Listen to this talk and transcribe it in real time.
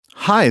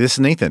Hi, this is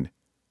Nathan.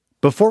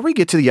 Before we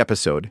get to the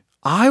episode,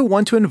 I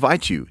want to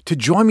invite you to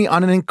join me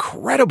on an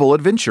incredible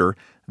adventure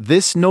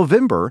this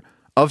November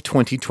of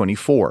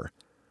 2024.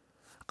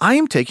 I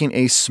am taking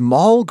a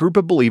small group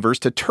of believers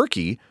to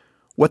Turkey,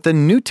 what the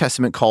New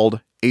Testament called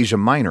Asia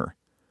Minor,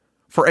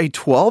 for a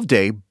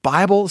 12-day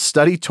Bible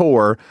study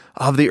tour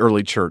of the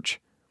early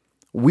church.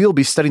 We'll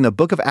be studying the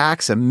book of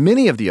Acts and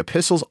many of the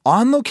epistles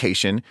on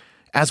location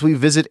as we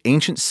visit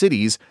ancient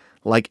cities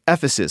like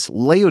Ephesus,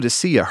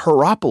 Laodicea,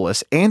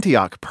 Hierapolis,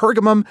 Antioch,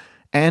 Pergamum,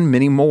 and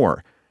many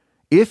more.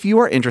 If you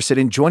are interested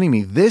in joining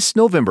me this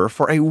November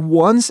for a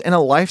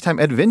once-in-a-lifetime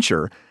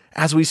adventure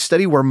as we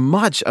study where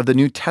much of the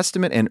New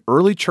Testament and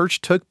early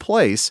church took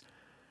place,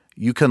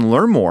 you can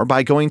learn more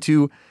by going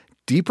to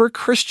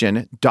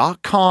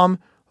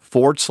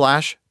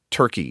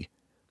deeperchristian.com/Turkey.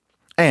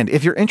 And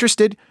if you're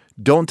interested,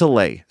 don't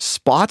delay.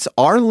 Spots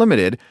are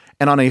limited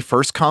and on a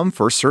first-come,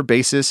 first-served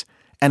basis,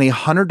 and a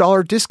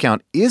 $100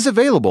 discount is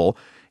available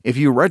if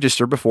you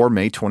register before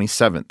May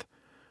 27th.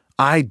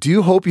 I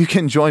do hope you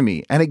can join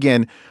me. And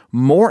again,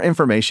 more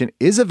information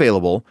is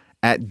available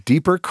at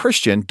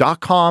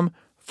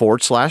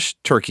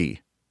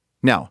deeperchristian.com/Turkey.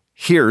 Now,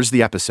 here's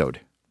the episode.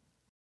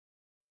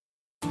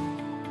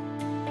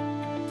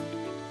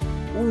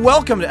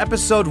 Welcome to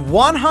episode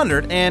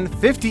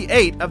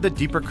 158 of the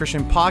Deeper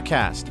Christian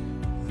Podcast.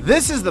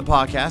 This is the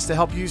podcast to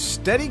help you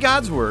study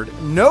God's Word,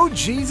 know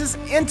Jesus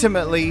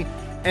intimately,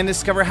 and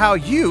discover how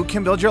you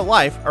can build your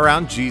life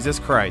around Jesus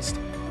Christ.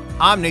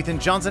 I'm Nathan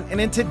Johnson,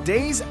 and in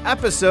today's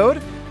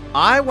episode,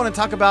 I want to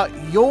talk about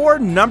your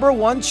number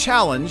one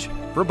challenge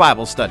for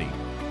Bible study.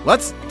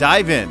 Let's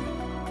dive in.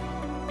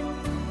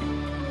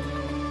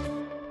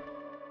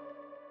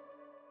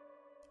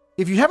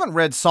 If you haven't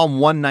read Psalm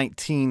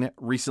 119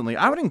 recently,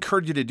 I would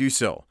encourage you to do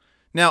so.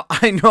 Now,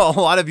 I know a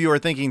lot of you are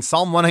thinking,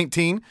 Psalm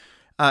 119,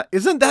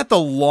 isn't that the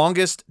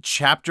longest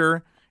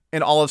chapter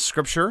in all of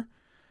Scripture?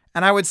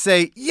 And I would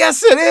say,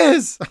 yes, it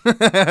is.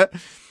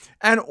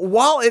 And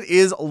while it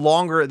is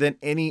longer than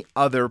any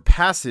other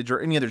passage or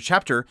any other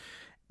chapter,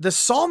 the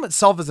psalm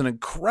itself is an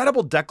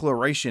incredible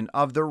declaration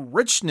of the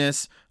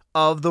richness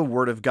of the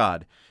Word of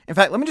God. In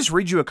fact, let me just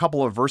read you a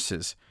couple of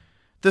verses.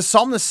 The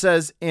psalmist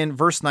says in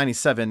verse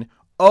 97,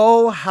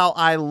 "Oh, how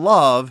I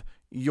love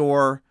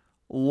your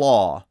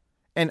law."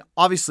 And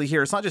obviously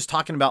here, it's not just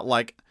talking about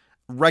like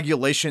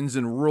regulations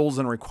and rules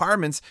and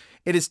requirements.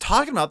 It is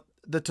talking about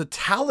the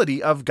totality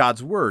of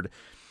God's word.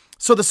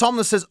 So the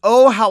psalmist says,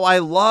 "Oh, how I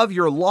love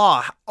your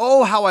law.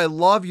 Oh, how I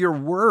love your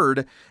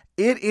word.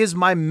 It is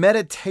my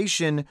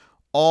meditation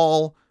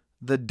all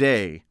the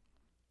day."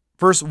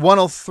 Verse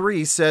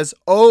 103 says,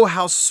 "Oh,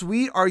 how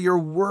sweet are your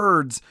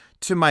words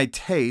to my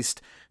taste,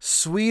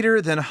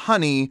 sweeter than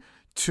honey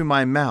to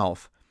my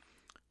mouth."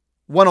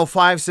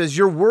 105 says,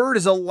 "Your word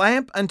is a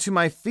lamp unto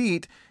my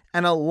feet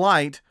and a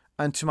light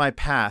unto my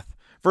path."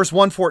 Verse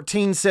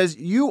 114 says,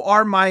 "You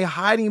are my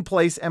hiding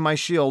place and my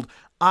shield.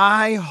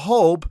 I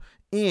hope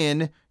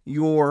in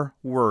your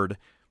word."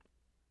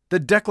 The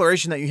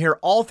declaration that you hear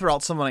all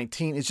throughout Psalm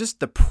 119 is just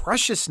the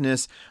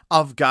preciousness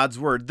of God's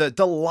word, the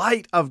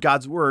delight of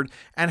God's word,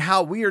 and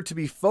how we are to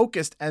be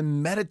focused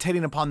and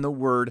meditating upon the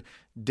word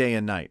day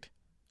and night.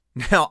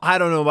 Now, I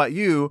don't know about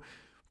you,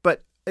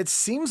 but it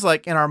seems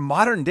like in our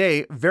modern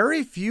day,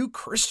 very few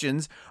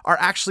Christians are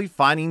actually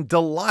finding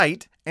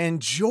delight and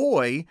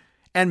joy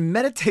and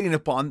meditating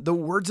upon the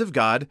words of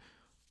God,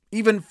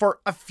 even for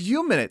a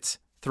few minutes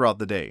throughout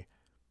the day.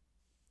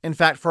 In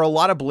fact, for a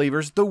lot of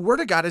believers, the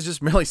Word of God is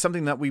just merely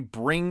something that we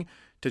bring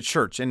to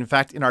church. And in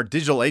fact, in our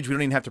digital age, we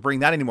don't even have to bring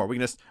that anymore. We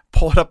can just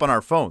pull it up on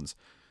our phones.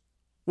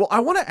 Well, I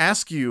want to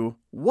ask you,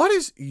 what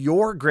is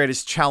your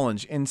greatest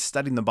challenge in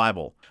studying the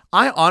Bible?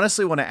 I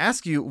honestly want to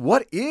ask you,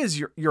 what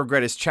is your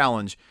greatest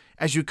challenge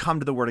as you come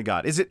to the Word of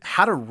God? Is it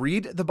how to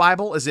read the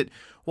Bible? Is it,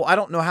 well, I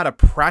don't know how to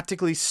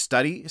practically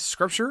study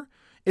Scripture?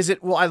 Is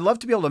it, well, I'd love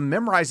to be able to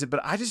memorize it, but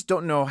I just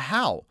don't know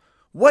how?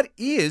 What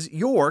is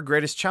your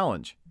greatest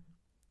challenge?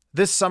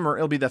 This summer,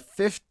 it'll be the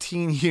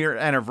 15-year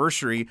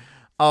anniversary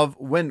of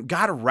when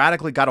God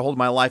radically got a hold of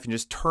my life and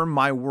just turned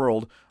my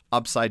world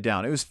upside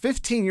down. It was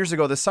 15 years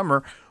ago this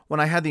summer when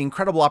I had the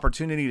incredible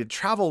opportunity to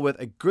travel with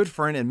a good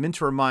friend and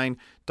mentor of mine,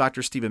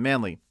 Dr. Stephen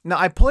Manley. Now,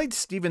 I played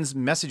Stephen's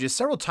messages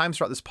several times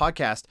throughout this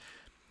podcast,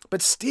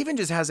 but Stephen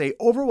just has an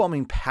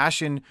overwhelming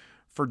passion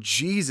for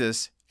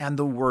Jesus and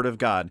the Word of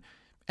God.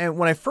 And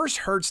when I first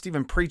heard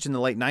Stephen preach in the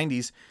late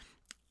 90s,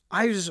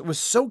 I was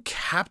so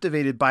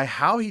captivated by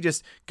how he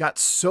just got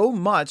so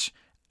much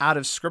out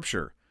of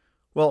Scripture.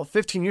 Well,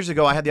 15 years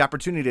ago, I had the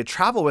opportunity to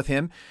travel with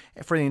him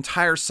for the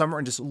entire summer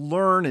and just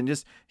learn and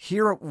just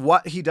hear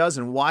what he does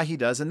and why he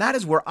does. And that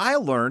is where I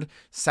learned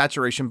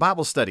Saturation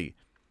Bible Study.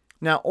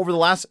 Now, over the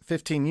last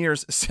 15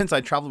 years since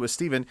I traveled with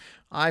Stephen,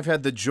 I've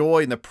had the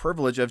joy and the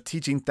privilege of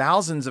teaching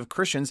thousands of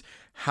Christians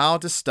how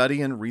to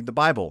study and read the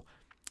Bible.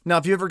 Now,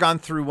 if you've ever gone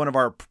through one of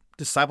our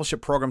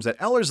discipleship programs at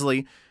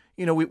Ellerslie,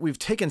 you know, we've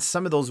taken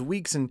some of those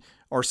weeks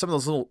or some of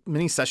those little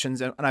mini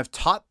sessions, and I've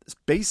taught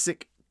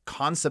basic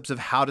concepts of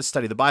how to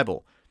study the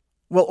Bible.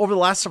 Well, over the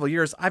last several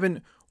years, I've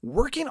been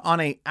working on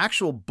an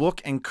actual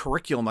book and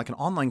curriculum, like an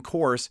online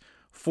course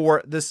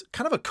for this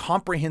kind of a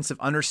comprehensive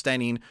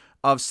understanding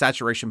of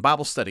Saturation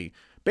Bible Study.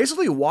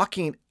 Basically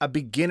walking a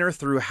beginner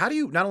through how do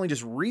you not only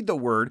just read the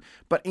word,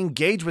 but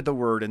engage with the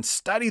word and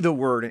study the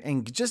word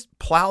and just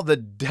plow the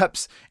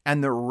depths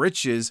and the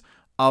riches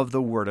of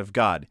the word of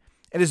God.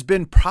 It has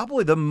been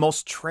probably the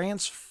most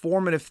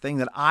transformative thing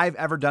that I've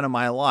ever done in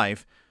my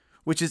life,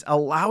 which is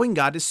allowing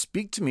God to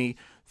speak to me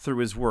through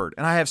his word.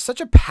 And I have such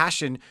a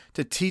passion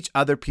to teach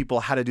other people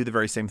how to do the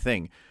very same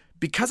thing.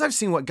 Because I've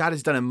seen what God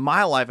has done in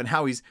my life and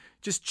how he's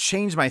just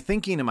changed my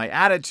thinking and my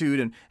attitude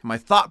and my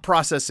thought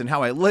process and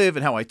how I live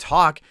and how I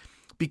talk,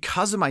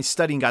 because of my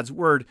studying God's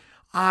word,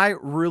 I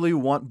really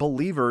want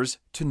believers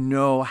to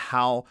know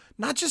how,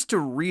 not just to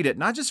read it,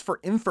 not just for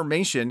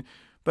information,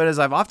 but as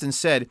I've often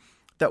said,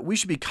 that we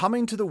should be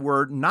coming to the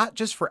word not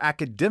just for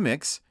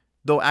academics,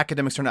 though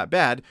academics are not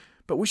bad,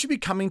 but we should be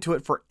coming to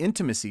it for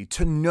intimacy,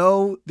 to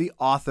know the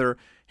author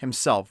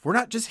himself. We're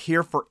not just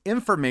here for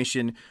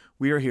information,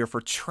 we are here for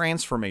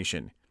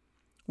transformation.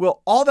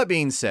 Well, all that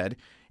being said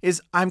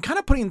is I'm kind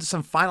of putting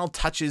some final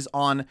touches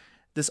on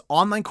this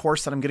online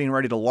course that I'm getting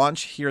ready to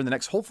launch here in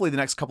hopefully the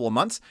next couple of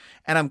months.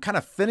 And I'm kind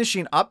of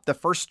finishing up the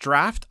first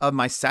draft of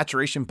my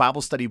Saturation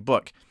Bible Study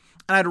book.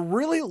 And I'd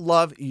really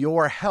love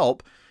your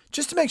help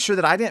just to make sure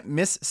that I didn't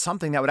miss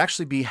something that would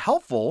actually be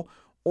helpful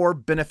or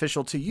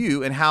beneficial to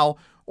you and how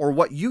or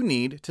what you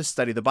need to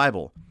study the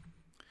Bible.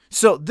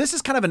 So this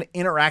is kind of an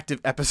interactive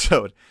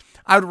episode.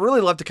 I would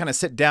really love to kind of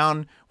sit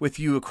down with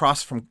you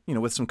across from,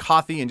 with some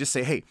coffee and just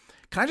say, hey,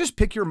 can I just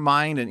pick your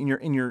mind and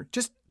in your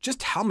just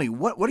tell me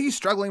what are you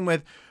struggling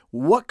with?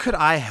 What could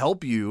I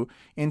help you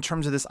in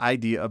terms of this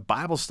idea of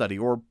Bible study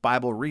or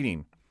Bible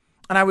reading?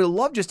 And I would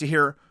love just to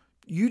hear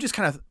you just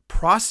kind of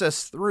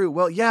process through,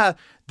 well, yeah,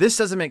 this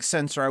doesn't make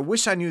sense, or I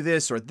wish I knew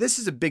this, or this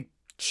is a big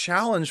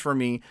challenge for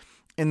me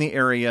in the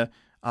area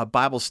of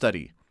Bible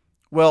study.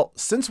 Well,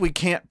 since we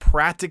can't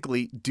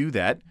practically do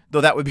that,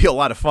 though that would be a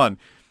lot of fun,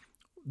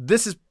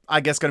 this is,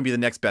 I guess, going to be the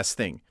next best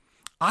thing.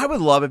 I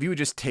would love if you would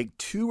just take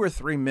 2 or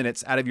 3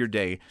 minutes out of your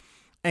day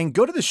and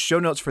go to the show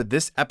notes for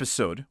this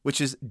episode,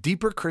 which is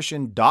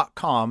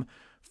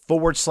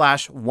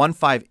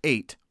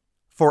deeperchristian.com/158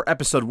 for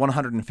episode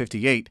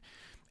 158.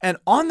 And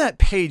on that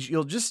page,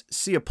 you'll just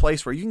see a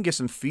place where you can give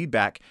some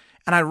feedback.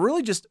 And I'd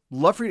really just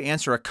love for you to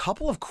answer a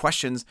couple of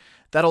questions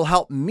that'll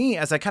help me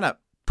as I kind of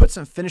put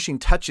some finishing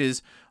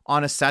touches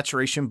on a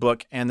saturation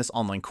book and this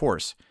online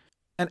course.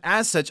 And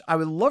as such, I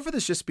would love for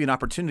this just to be an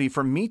opportunity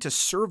for me to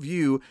serve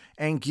you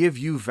and give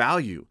you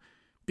value.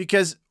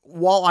 Because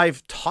while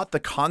I've taught the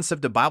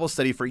concept of Bible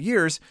study for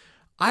years,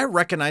 I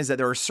recognize that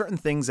there are certain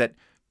things that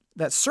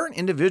certain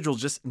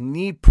individuals just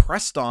need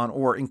pressed on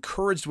or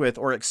encouraged with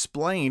or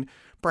explained,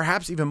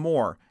 perhaps even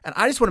more. And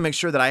I just want to make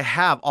sure that I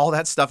have all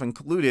that stuff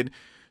included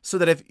so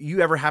that if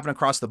you ever happen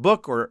across the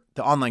book or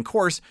the online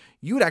course,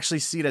 you would actually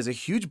see it as a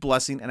huge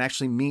blessing and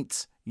actually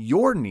meets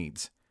your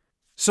needs.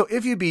 So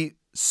if you'd be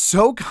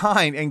so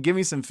kind and give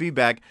me some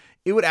feedback,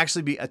 it would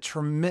actually be a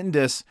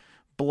tremendous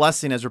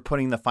blessing as we're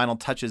putting the final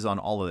touches on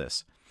all of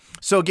this.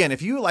 So again,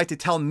 if you would like to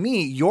tell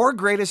me your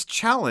greatest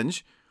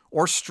challenge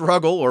or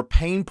struggle or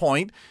pain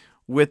point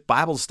with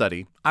Bible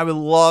study, I would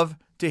love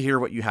to hear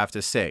what you have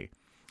to say.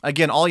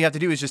 Again, all you have to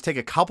do is just take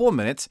a couple of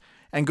minutes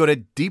and go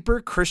to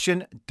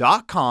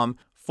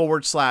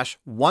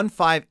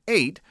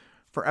deeperchristian.com/158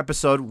 for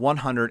episode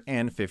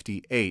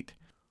 158.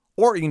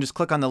 Or you can just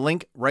click on the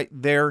link right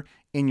there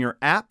in your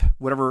app,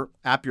 whatever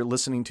app you're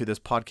listening to this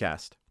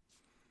podcast.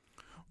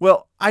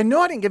 Well, I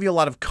know I didn't give you a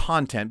lot of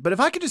content, but if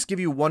I could just give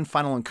you one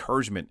final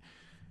encouragement,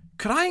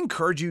 could I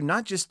encourage you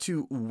not just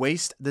to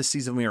waste the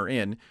season we are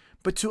in,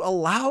 but to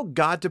allow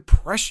God to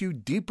press you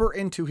deeper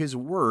into his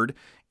word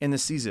in the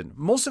season?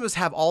 Most of us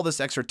have all this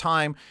extra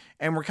time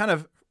and we're kind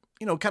of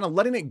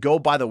letting it go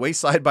by the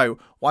wayside by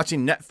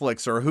watching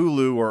Netflix or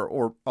Hulu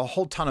or a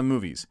whole ton of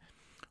movies.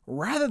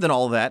 Rather than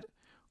all that,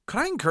 could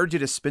I encourage you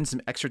to spend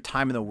some extra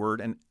time in the word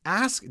and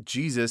ask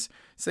Jesus,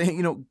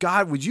 saying,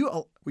 God, will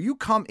you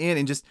come in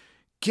and just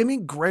give me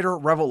greater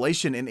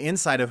revelation and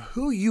insight of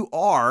who you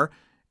are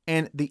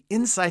and the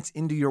insights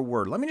into your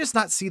word. Let me just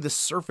not see the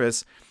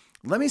surface.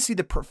 Let me see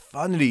the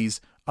profundities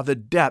of the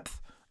depth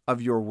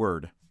of your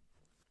word.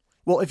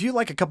 Well, if you'd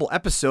like a couple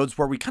episodes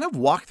where we kind of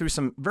walk through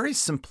some very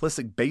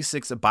simplistic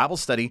basics of Bible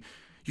study,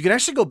 you can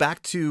actually go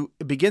back to,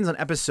 it begins on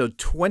episode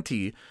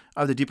 20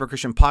 of the Deeper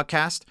Christian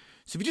podcast.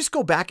 So if you just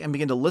go back and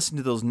begin to listen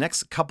to those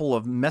next couple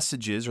of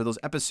messages or those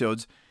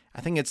episodes, I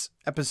think it's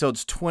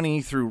episodes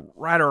 20 through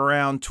right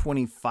around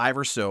 25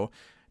 or so,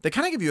 they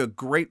kind of give you a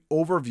great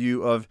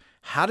overview of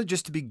how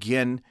to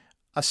begin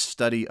a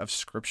study of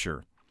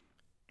Scripture.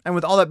 And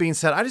with all that being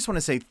said, I just want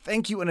to say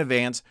thank you in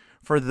advance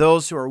for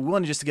those who are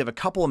willing just to give a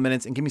couple of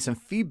minutes and give me some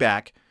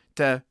feedback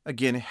to,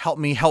 again, help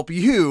me help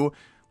you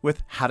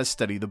with how to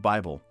study the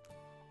Bible.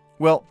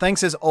 Well,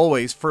 thanks as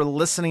always for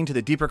listening to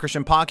the Deeper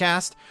Christian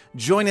Podcast.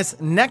 Join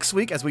us next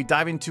week as we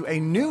dive into a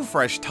new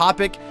fresh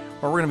topic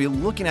where we're going to be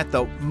looking at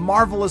the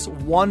marvelous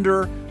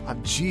wonder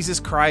of Jesus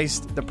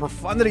Christ, the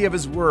profundity of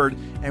his word,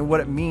 and what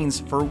it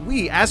means for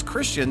we as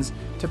Christians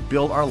to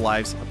build our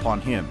lives upon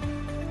him.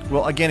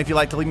 Well, again, if you'd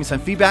like to leave me some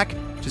feedback,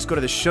 just go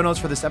to the show notes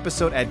for this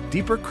episode at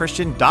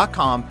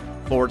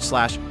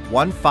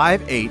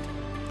deeperchristian.com/158.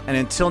 And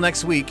until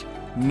next week,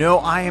 know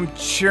I am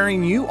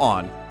cheering you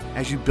on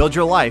as you build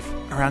your life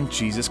around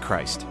Jesus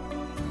Christ.